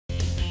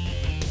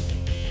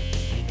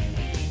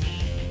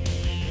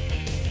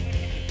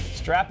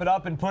Strap it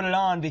up and put it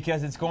on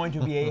because it's going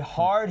to be a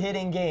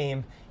hard-hitting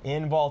game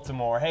in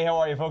Baltimore. Hey, how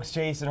are you, folks?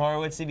 Jason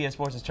Horowitz, CBS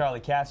Sports' Charley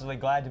Casserly.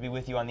 Glad to be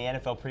with you on the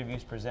NFL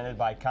previews presented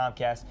by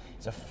Comcast.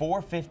 It's a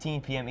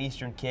 4:15 p.m.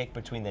 Eastern kick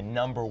between the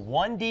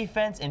 #1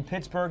 defense in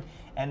Pittsburgh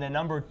and the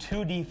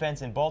 #2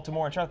 defense in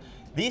Baltimore. And Charlie,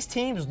 these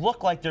teams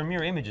look like they're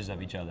mirror images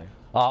of each other.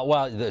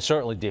 Well,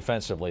 certainly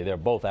defensively. They're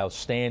both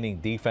outstanding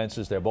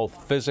defenses. They're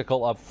both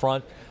physical up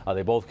front.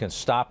 They both can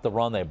stop the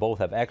run. They both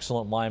have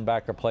excellent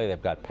linebacker play.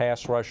 They've got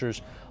pass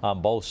rushers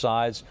on both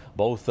sides.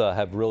 Both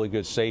have really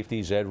good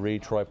safeties, Ed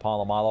Reed, Troy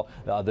Polamalu.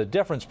 The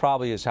difference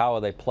probably is how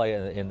they play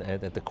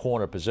at the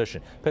corner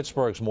position.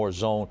 Pittsburgh's more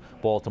zone.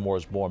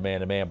 Baltimore's more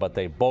man-to-man, but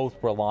they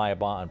both rely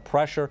upon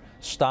pressure,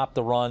 stop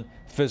the run,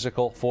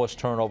 physical, forced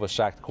turnover,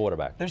 sack the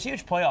quarterback. There's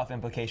huge playoff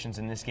implications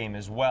in this game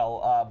as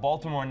well.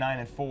 Baltimore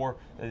 9-4,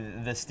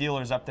 the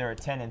Steelers up there at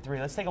 10-3.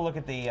 Let's take a look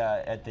at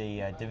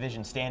the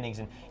division standings.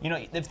 And you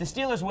know, if the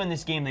Steelers win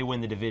this game, they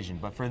win the division.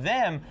 But for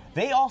them,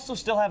 they also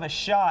still have a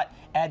shot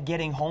at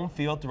getting home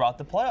field throughout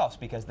the playoffs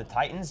because the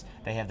Titans,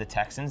 they have the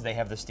Texans, they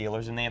have the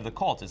Steelers, and they have the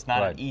Colts. It's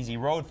not an easy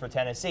road for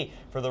Tennessee.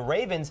 For the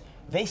Ravens,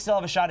 they still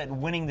have a shot at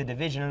winning the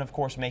division and, of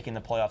course, making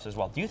the playoffs as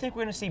well. Do you think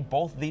we're going to see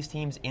both of these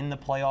teams in the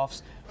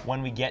playoffs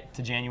when we get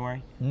to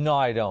January? No,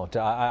 I don't.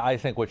 I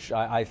think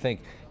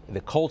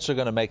the Colts are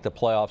going to make the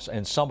playoffs,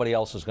 and somebody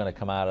else is going to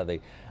come out of the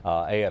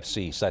AFC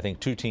East. I think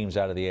two teams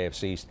out of the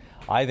AFC East.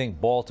 I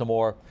think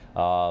Baltimore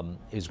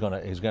is going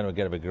to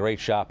get a great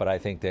shot, but I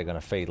think they're going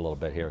to fade a little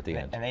bit here at the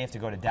end. And they have to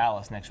go to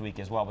Dallas next week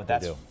as well, but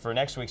that's for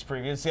next week's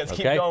preview. So let's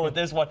keep going with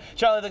this one.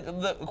 Charlie,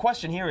 the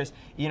question here is,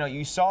 you know,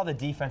 you saw the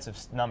defensive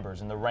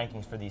numbers and the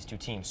rankings for these two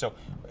teams. So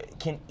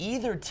can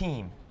either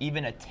team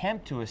even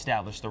attempt to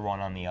establish the run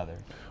on the other?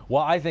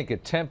 Well, I think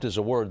attempt is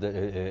a word that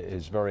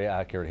is very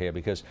accurate here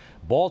because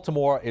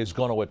Baltimore is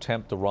going to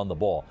attempt to run the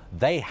ball.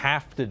 They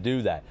have to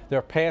do that.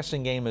 Their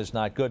passing game is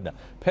not good enough.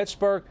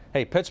 Pittsburgh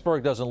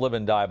doesn't live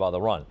and die by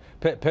the run.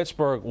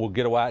 Pittsburgh will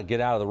get out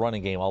of the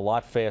running game a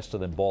lot faster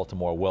than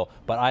Baltimore will.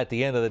 But at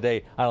the end of the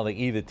day, I don't think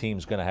either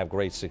team's going to have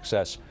great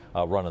success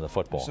running the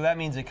football. So that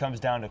means it comes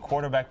down to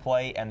quarterback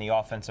play and the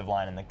offensive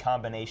line and the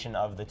combination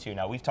of the two.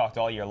 Now, we've talked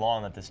all year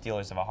long that the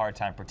Steelers have a hard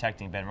time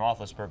protecting Ben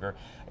Roethlisberger.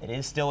 It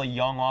is still a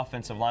young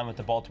offensive line with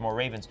the Baltimore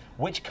Ravens.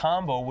 Which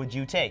combo would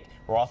you take?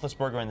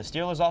 Roethlisberger and the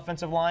Steelers'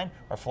 offensive line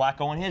or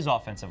Flacco and his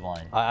offensive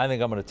line? I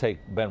think I'm going to take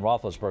Ben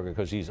Roethlisberger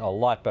because he's a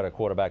lot better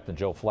quarterback than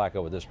Joe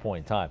Flacco at this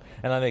point in time.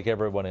 And I think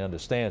everybody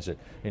understands it.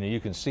 You know, you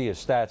can see his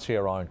stats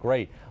here aren't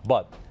great,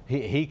 but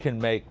he can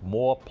make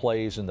more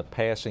plays in the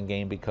passing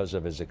game because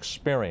of his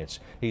experience.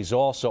 He's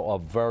also a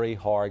very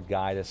hard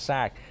guy to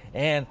sack.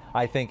 And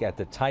I think at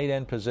the tight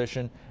end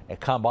position,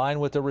 combined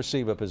with the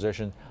receiver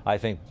position, I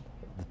think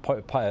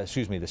the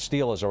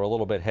Steelers are a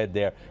little bit ahead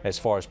there as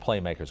far as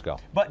playmakers go.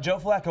 But Joe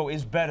Flacco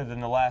is better than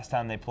the last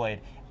time they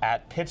played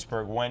at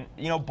Pittsburgh when,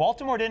 you know,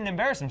 Baltimore didn't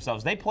embarrass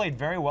themselves. They played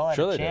very well, had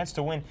a chance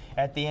to win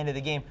at the end of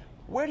the game.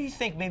 Where do you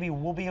think maybe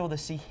we'll be able to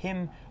see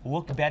him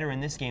look better in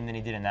this game than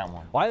he did in that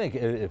one? Well, I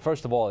think,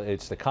 first of all,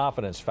 it's the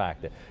confidence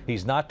factor.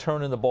 He's not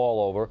turning the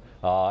ball over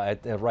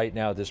right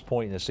now at this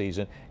point in the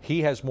season.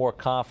 He has more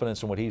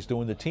confidence in what he's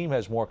doing. The team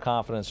has more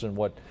confidence in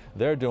what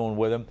they're doing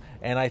with him.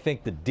 And I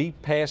think the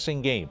deep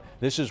passing game,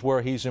 this is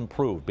where he's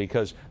improved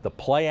because the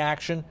play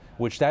action,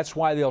 which that's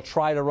why they'll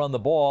try to run the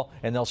ball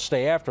and they'll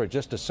stay after it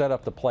just to set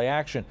up the play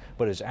action.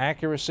 But his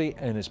accuracy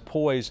and his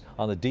poise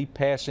on the deep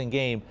passing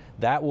game,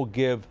 that will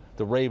give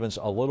the Ravens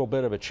a little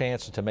bit of a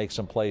chance to make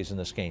some plays in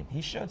this game.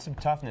 He showed some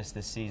toughness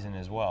this season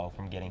as well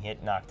from getting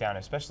hit, knocked down,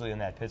 especially in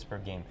that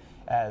Pittsburgh game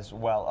as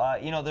well.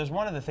 You know, there's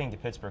one other thing to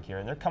Pittsburgh here,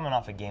 and they're coming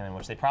off a game in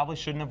which they probably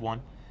shouldn't have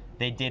won.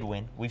 They did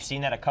win. We've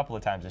seen that a couple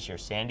of times this year.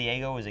 San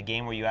Diego is a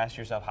game where you ask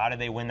yourself, how did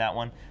they win that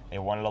one? They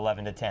won it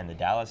 11-10. The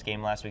Dallas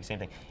game last week, same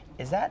thing.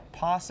 Is that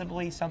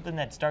possibly something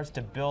that starts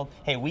to build,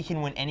 hey, we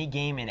can win any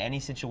game in any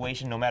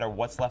situation no matter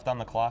what's left on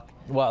the clock?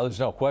 Well, there's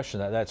no question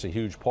that that's a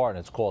huge part, and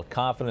it's called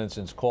confidence,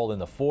 and it's called in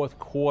the fourth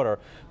quarter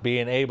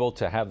being able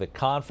to have the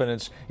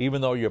confidence,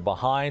 even though you're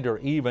behind or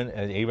even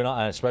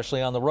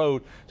especially on the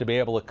road, to be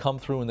able to come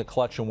through in the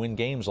clutch and win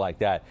games like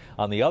that.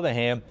 On the other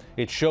hand,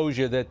 it shows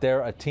you that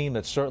they're a team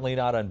that's certainly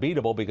not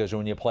unbeatable because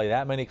when you play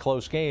that many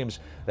close games,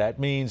 that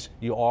means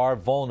you are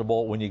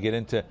vulnerable when you get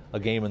into a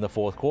game in the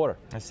fourth quarter.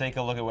 Let's take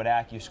a look at what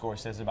AccuScore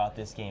says about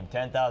this game.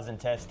 10,000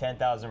 tests,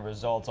 10,000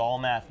 results, all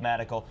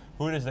mathematical.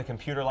 Who does the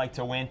computer like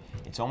to win?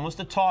 It's almost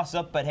a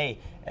toss-up, but hey,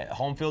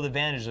 home field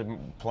advantage is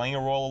playing a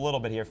role a little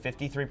bit here.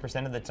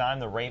 53% of the time,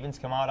 the Ravens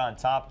come out on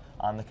top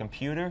on the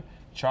computer.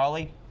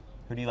 Charlie,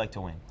 who do you like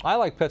to win? I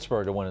like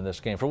Pittsburgh to win in this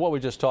game for what we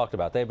just talked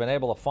about. They've been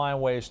able to find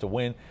ways to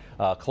win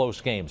close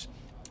games.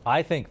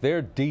 I think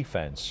their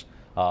defense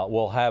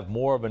will have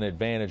more of an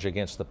advantage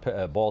against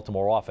the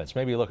Baltimore offense.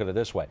 Maybe look at it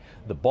this way.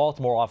 The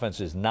Baltimore offense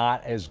is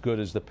not as good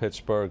as the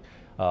Pittsburgh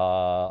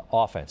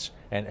offense.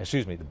 And,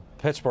 the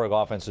Pittsburgh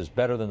offense is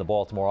better than the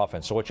Baltimore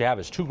offense. So what you have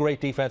is two great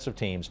defensive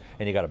teams,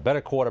 and you got a better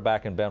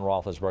quarterback in Ben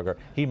Roethlisberger.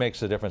 He makes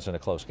the difference in a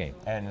close game.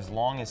 And as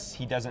long as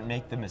he doesn't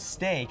make the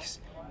mistakes,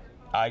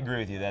 I agree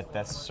with you.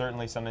 That's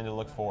certainly something to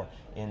look for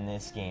in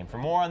this game. For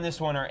more on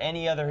this one or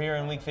any other here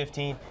in Week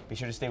 15, be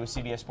sure to stay with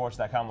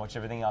CBSSports.com. Watch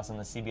everything else on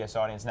the CBS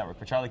Audience Network.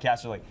 For Charley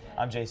Casserly,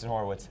 I'm Jason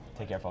Horowitz.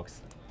 Take care,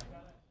 folks.